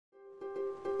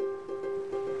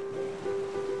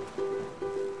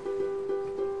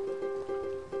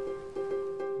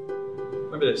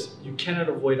remember this, you cannot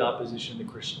avoid opposition to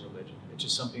Christian religion. It's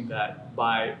just something that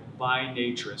by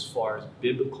nature, as far as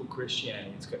biblical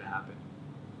Christianity, it's going to happen.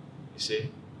 You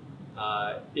see?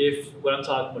 If what I'm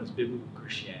talking about is biblical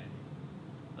Christianity,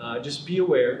 just be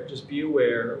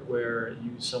aware where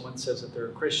someone says that they're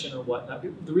a Christian or whatnot.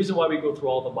 The reason why we go through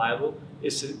all the Bible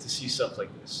is to see stuff like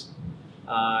this.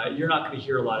 You're not going to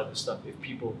hear a lot of this stuff if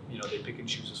people, they pick and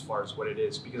choose as far as what it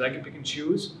is. Because I can pick and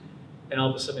choose, and all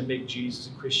of a sudden make Jesus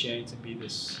and Christianity to be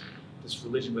this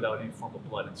religion without any form of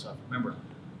blood and stuff. Remember,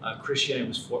 Christianity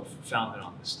was founded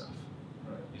on this stuff.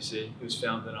 Right. You see, it was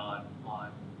founded on.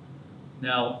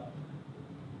 Now,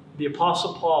 the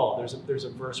Apostle Paul, there's a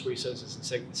verse where he says this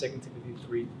in 2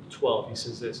 Timothy 3:12. He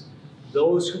says this: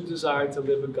 "Those who desire to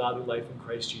live a godly life in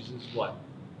Christ Jesus, what?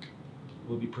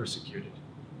 Will be persecuted."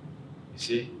 You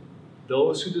see?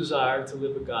 Those who desire to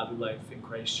live a godly life in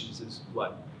Christ Jesus,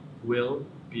 what? Will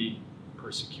be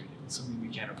persecuted. It's something we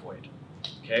can't avoid.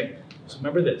 Okay? So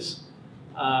remember this.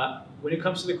 When it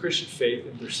comes to the Christian faith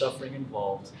and there's suffering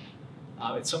involved,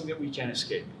 it's something that we can't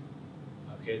escape.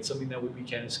 Okay? It's something that we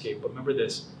can't escape. But remember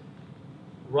this.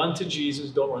 Run to Jesus,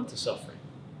 don't run to suffering.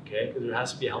 Okay? Because there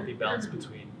has to be a healthy balance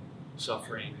between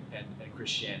suffering and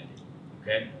Christianity.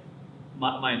 Okay?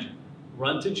 Mind you.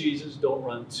 Run to Jesus, don't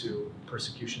run to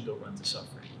persecution, don't run to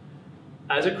suffering.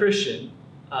 As a Christian,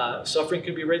 suffering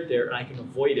can be right there, and I can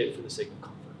avoid it for the sake of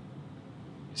comfort.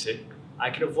 You see? I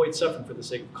can avoid suffering for the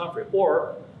sake of comfort,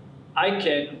 or I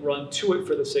can run to it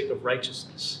for the sake of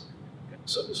righteousness. Okay?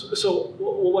 So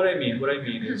what I mean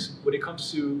is, when it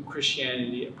comes to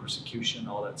Christianity and persecution and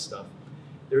all that stuff,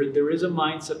 there is a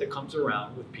mindset that comes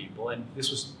around with people, and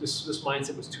this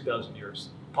mindset was 2,000 years.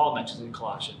 Paul mentions it in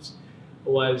Colossians.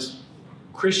 Was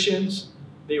Christians,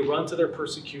 they run to their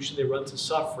persecution, they run to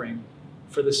suffering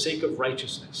for the sake of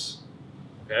righteousness.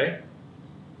 Okay?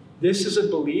 This is a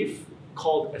belief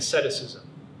called asceticism.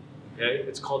 Okay?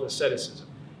 It's called asceticism.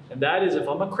 And that is, if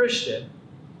I'm a Christian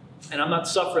and I'm not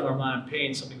suffering or I'm not in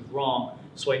pain, something's wrong,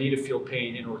 so I need to feel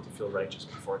pain in order to feel righteous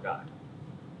before God.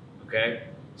 Okay?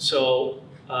 So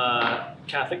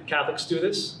Catholics do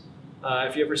this.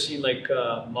 If you ever seen like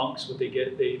monks, what they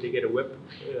get a whip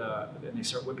and they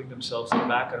start whipping themselves in the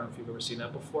back. I don't know if you've ever seen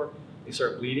that before. They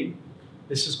start bleeding.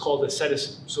 This is called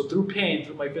asceticism. So through pain,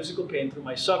 through my physical pain, through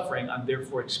my suffering, I'm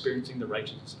therefore experiencing the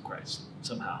righteousness of Christ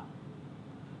somehow.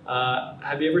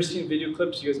 Have you ever seen video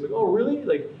clips? You guys are like, oh really?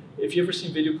 Like, if you ever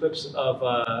seen video clips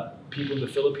of people in the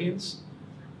Philippines,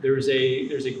 there's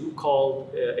a group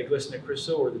called Iglesia ni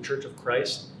Cristo, or the Church of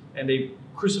Christ, and they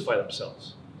crucify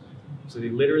themselves. So they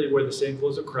literally wear the same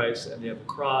clothes of Christ, and they have a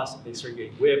cross, and they start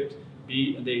getting whipped,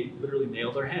 beat, and they literally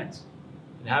nail their hands.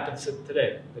 It happens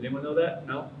today. Did anyone know that?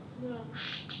 No? No.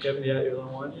 Kevin, yeah, you're the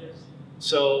only one? Yes.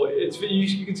 So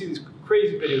you can see these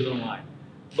crazy videos online.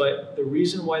 But the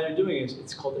reason why they're doing it is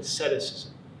it's called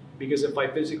asceticism. Because if I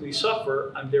physically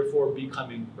suffer, I'm therefore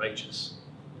becoming righteous.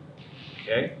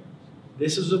 Okay?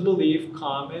 This is a belief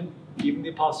common, even the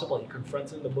Apostle Paul, he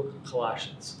confronts it in the book of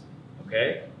Colossians.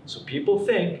 Okay? So people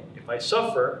think, if I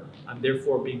suffer, I'm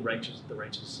therefore being righteous, the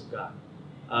righteousness of God.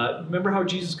 Remember how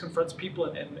Jesus confronts people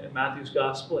in Matthew's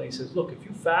gospel, and he says, look, if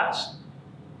you fast,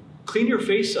 clean your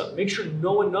face up, make sure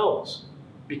no one knows.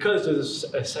 Because there's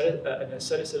an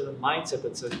asceticism mindset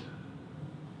that says,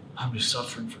 I'm just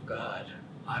suffering for God.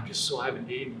 I haven't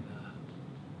eaten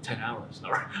 10 hours.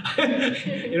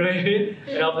 You know what I mean?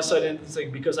 And all of a sudden, it's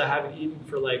like, because I haven't eaten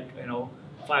for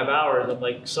 5 hours, I'm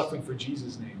like suffering for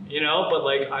Jesus' name. But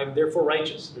like, I'm therefore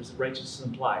righteous. There's righteousness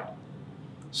implied.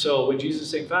 So when Jesus is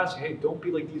saying fasting, hey, don't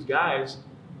be like these guys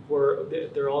who are,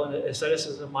 they're all in an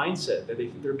asceticism mindset, that they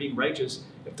think they're being righteous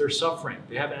if they're suffering.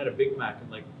 They haven't had a Big Mac in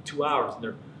like 2 hours, and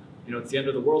they're, it's the end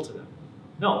of the world to them.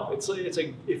 No, it's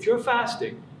like if you're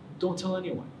fasting, don't tell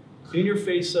anyone. Clean your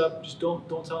face up, just don't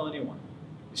tell anyone.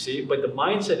 You see? But the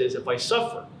mindset is, if I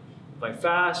suffer, if I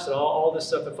fast, and all this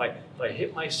stuff, if I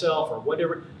hit myself or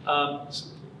whatever.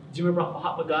 Do you remember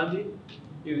Mahatma Gandhi?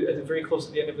 He was very close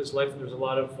to the end of his life, and there was a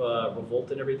lot of revolt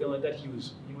and everything like that. He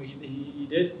was, he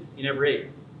did? He never ate.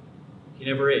 He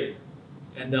never ate.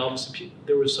 And obviously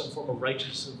there was some form of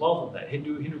righteousness involved in that.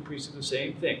 Hindu priests do the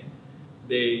same thing.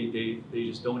 They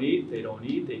just don't eat,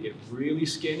 they get really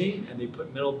skinny, and they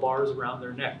put metal bars around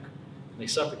their neck. And they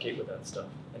suffocate with that stuff.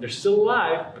 And they're still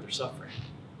alive, but they're suffering.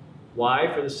 Why?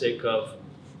 For the sake of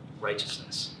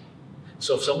righteousness.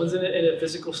 So if someone's in a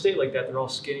physical state like that, they're all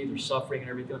skinny, they're suffering and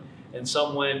everything, and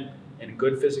someone in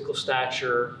good physical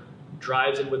stature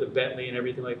drives in with a Bentley and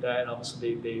everything like that, and all of a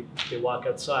sudden they walk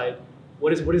outside,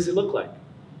 what does it look like?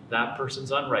 That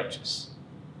person's unrighteous.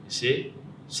 You see?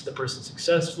 So the person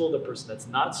successful, the person that's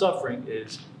not suffering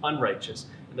is unrighteous,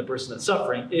 and the person that's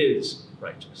suffering is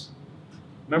righteous.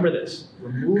 Remember this.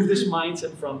 Remove this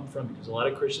mindset from because a lot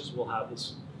of Christians will have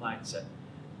this mindset.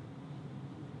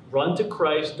 Run to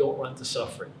Christ, don't run to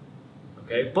suffering.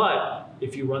 Okay? But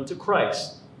if you run to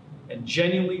Christ and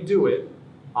genuinely do it,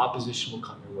 opposition will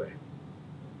come your way.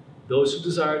 Those who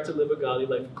desire to live a godly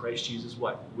life in Christ Jesus,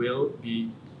 what? Will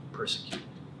be persecuted.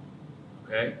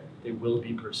 Okay? They will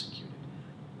be persecuted.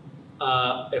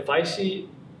 If I see,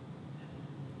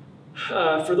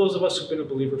 for those of us who've been a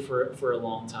believer for a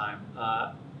long time,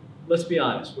 let's be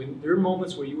honest. When there are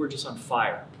moments where you were just on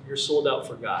fire, you're sold out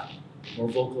for God, more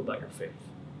vocal about your faith.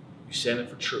 You stand up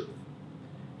for truth.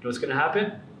 You know what's going to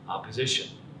happen?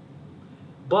 Opposition.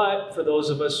 But for those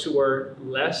of us who are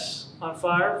less on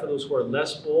fire, for those who are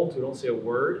less bold, who don't say a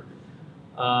word,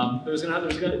 there's going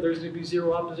to be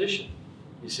zero opposition.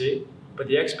 You see? But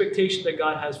the expectation that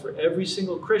God has for every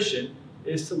single Christian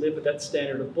is to live at that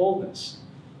standard of boldness.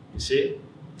 You see?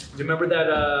 Do you remember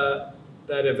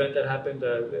that event that happened,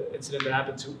 the incident that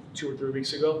happened two or 3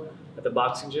 weeks ago at the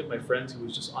boxing gym? My friend who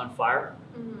was just on fire.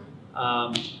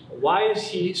 Mm-hmm. Why is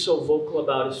he so vocal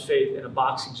about his faith in a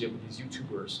boxing gym with these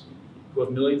YouTubers who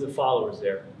have millions of followers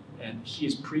there? And he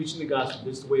is preaching the gospel.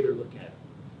 This is the way they're looking at it.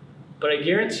 But I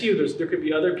guarantee you there could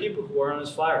be other people who are on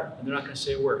his fire and they're not going to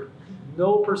say a word.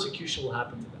 No persecution will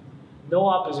happen to them. No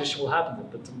opposition will happen to them.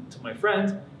 But to my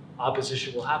friend,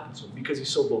 opposition will happen to him because he's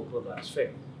so vocal about his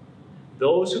faith.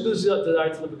 Those who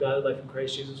desire to live a godly life in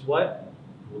Christ Jesus, what?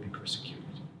 Will be persecuted.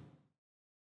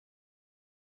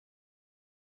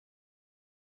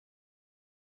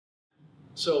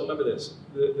 So remember this,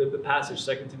 the passage,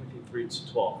 2 Timothy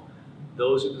 3:12.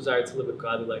 Those who desire to live a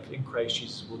godly life in Christ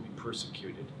Jesus will be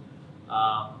persecuted.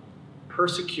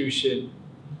 Persecution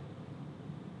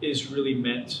is really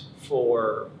meant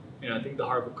for, I think the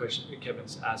heart of the question that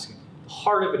Kevin's asking, the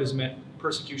heart of it is meant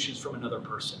persecutions from another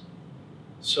person.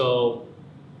 So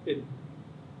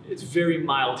it's very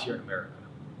mild here in America.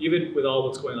 Even with all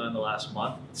what's going on in the last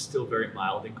month, it's still very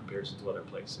mild in comparison to other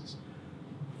places.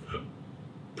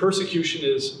 Persecution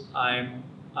is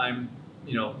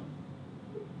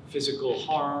physical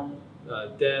harm,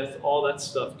 death, all that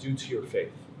stuff due to your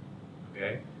faith.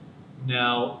 Okay?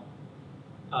 Now,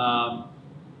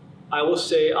 I will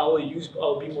say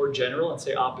I'll be more general and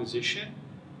say opposition.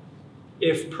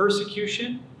 If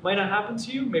persecution might not happen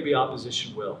to you, maybe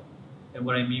opposition will. And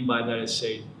what I mean by that is,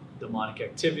 say, demonic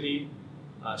activity,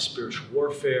 spiritual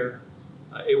warfare.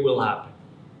 It will happen.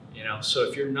 So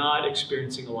if you're not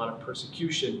experiencing a lot of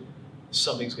persecution,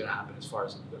 something's going to happen as far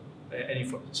as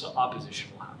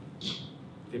opposition will happen.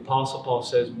 The Apostle Paul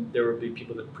says there will be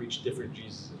people that preach different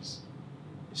Jesuses.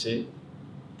 You see?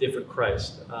 Different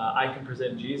Christ. I can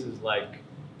present Jesus like,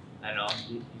 I don't know,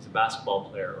 he's a basketball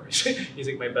player, or he's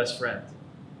like my best friend.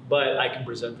 But I can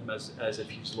present him as if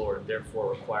he's Lord, and therefore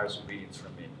requires obedience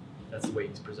from me. That's the way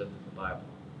he's presented in the Bible.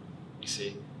 You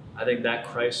see? I think that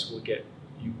Christ will get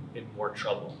you in more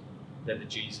trouble than the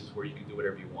Jesus where you can do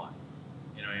whatever you want.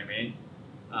 You know what I mean?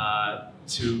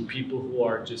 To people who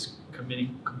are just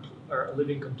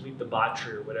living complete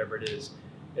debauchery or whatever it is,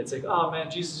 it's like, oh man,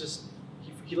 Jesus just,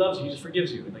 he loves you, he just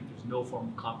forgives you. And like there's no form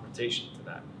of confrontation to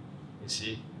that. You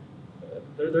see?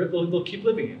 They'll keep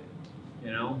living in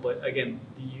it. But again,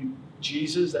 the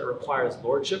Jesus that requires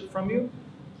lordship from you,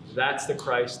 that's the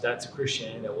Christ, that's a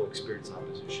Christianity that will experience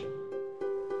opposition.